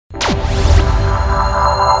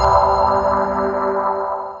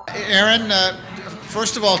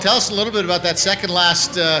First of all, tell us a little bit about that second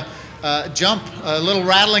last jump, a little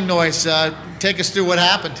rattling noise. Take us through what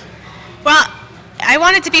happened. Well, I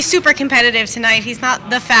wanted to be super competitive tonight. He's not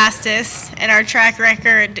the fastest, and our track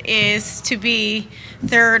record is to be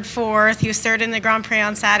third, fourth. He was third in the Grand Prix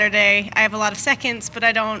on Saturday. I have a lot of seconds, but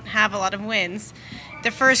I don't have a lot of wins.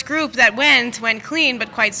 The first group that went clean,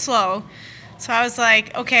 but quite slow. So I was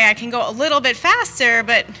like, okay, I can go a little bit faster,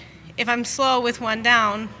 but if I'm slow with one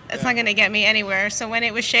down, that's not going to get me anywhere. So when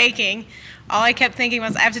it was shaking, all I kept thinking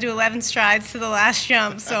was I have to do 11 strides to the last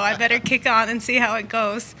jump, so I better kick on and see how it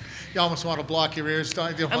goes. You almost want to block your ears.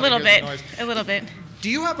 A little bit. Do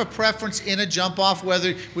you have a preference in a jump off?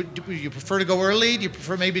 Whether you prefer to go early? Do you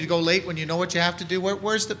prefer maybe to go late when you know what you have to do?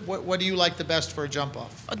 What do you like the best for a jump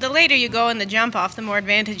off? The later you go in the jump off, the more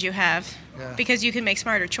advantage you have, because you can make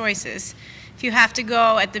smarter choices. If you have to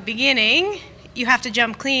go at the beginning, you have to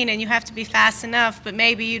jump clean and you have to be fast enough, but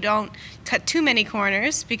maybe you don't cut too many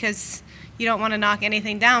corners because you don't want to knock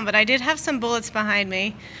anything down. But I did have some bullets behind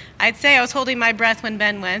me. I'd say I was holding my breath when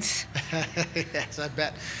Ben went. Yes, I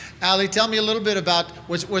bet. Ali, tell me a little bit about,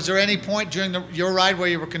 was there any point during your ride where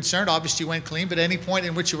you were concerned? Obviously you went clean, but any point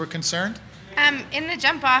in which you were concerned? In the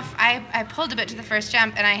jump off, I pulled a bit to the first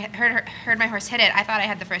jump and I heard my horse hit it. I thought I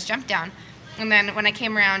had the first jump down. And then when I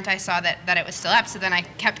came around, I saw that it was still up, so then I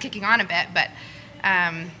kept kicking on a bit. But,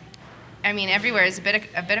 I mean, everywhere is a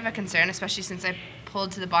bit of a concern, especially since I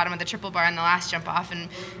pulled to the bottom of the triple bar in the last jump off and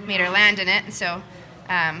made her land in it. And so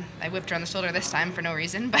I whipped her on the shoulder this time for no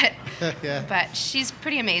reason. But, but she's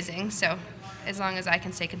pretty amazing, so as long as I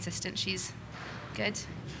can stay consistent, she's good.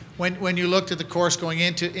 When you looked at the course going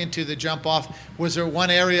into the jump off, was there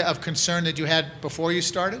one area of concern that you had before you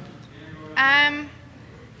started?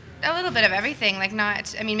 A little bit of everything, like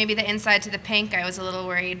maybe the inside to the pink, I was a little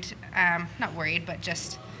worried, not worried, but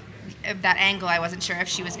just that angle, I wasn't sure if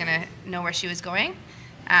she was going to know where she was going.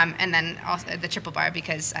 And then also the triple bar,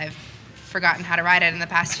 because I've forgotten how to ride it in the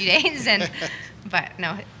past few days. But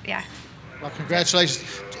no, yeah. Well,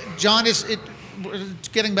 congratulations. John,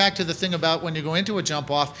 getting back to the thing about when you go into a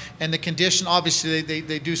jump off and the condition, obviously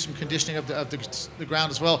they do some conditioning of the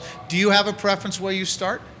ground as well. Do you have a preference where you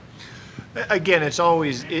start? Again,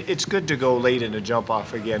 it's good to go late in a jump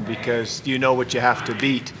off again because you know what you have to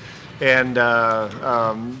beat. And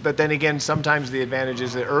but then again, sometimes the advantage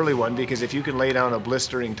is the early one, because if you can lay down a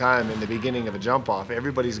blistering time in the beginning of a jump off,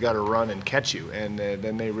 everybody's got to run and catch you, and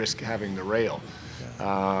then they risk having the rail.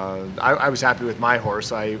 I was happy with my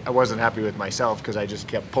horse. I wasn't happy with myself because I just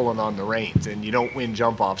kept pulling on the reins, and you don't win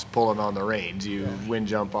jump offs pulling on the reins. You win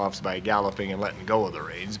jump offs by galloping and letting go of the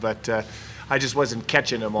reins. But I just wasn't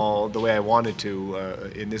catching them all the way I wanted to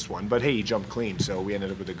in this one. But hey, he jumped clean, so we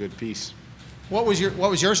ended up with a good piece. What was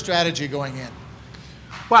your strategy going in?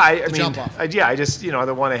 Well, I mean, I just,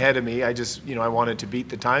 the one ahead of me, I wanted to beat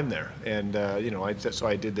the time there, and so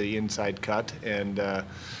I did the inside cut, and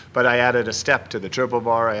but I added a step to the triple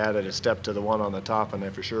bar, I added a step to the one on the top, and I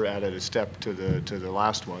for sure added a step to the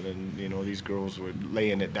last one, and these girls were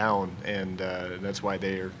laying it down, and that's why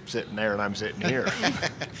they're sitting there and I'm sitting here.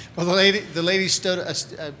 Well, the ladies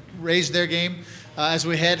raised their game as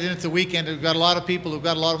we head into the weekend. We've got a lot of people who've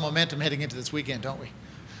got a lot of momentum heading into this weekend, don't we?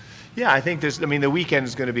 Yeah, I think the weekend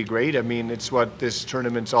is going to be great. I mean, it's what this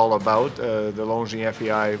tournament's all about, the Longines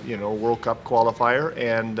FEI, World Cup qualifier,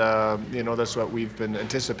 and that's what we've been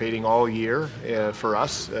anticipating all year for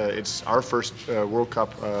us. It's our first World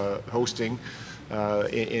Cup hosting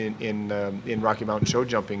in Rocky Mountain Show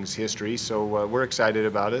Jumping's history, so we're excited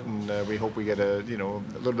about it, and we hope we get a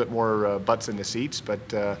little bit more butts in the seats, but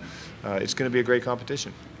it's going to be a great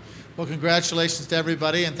competition. Well, congratulations to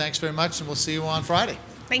everybody, and thanks very much, and we'll see you on Friday.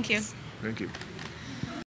 Thank you. Thank you.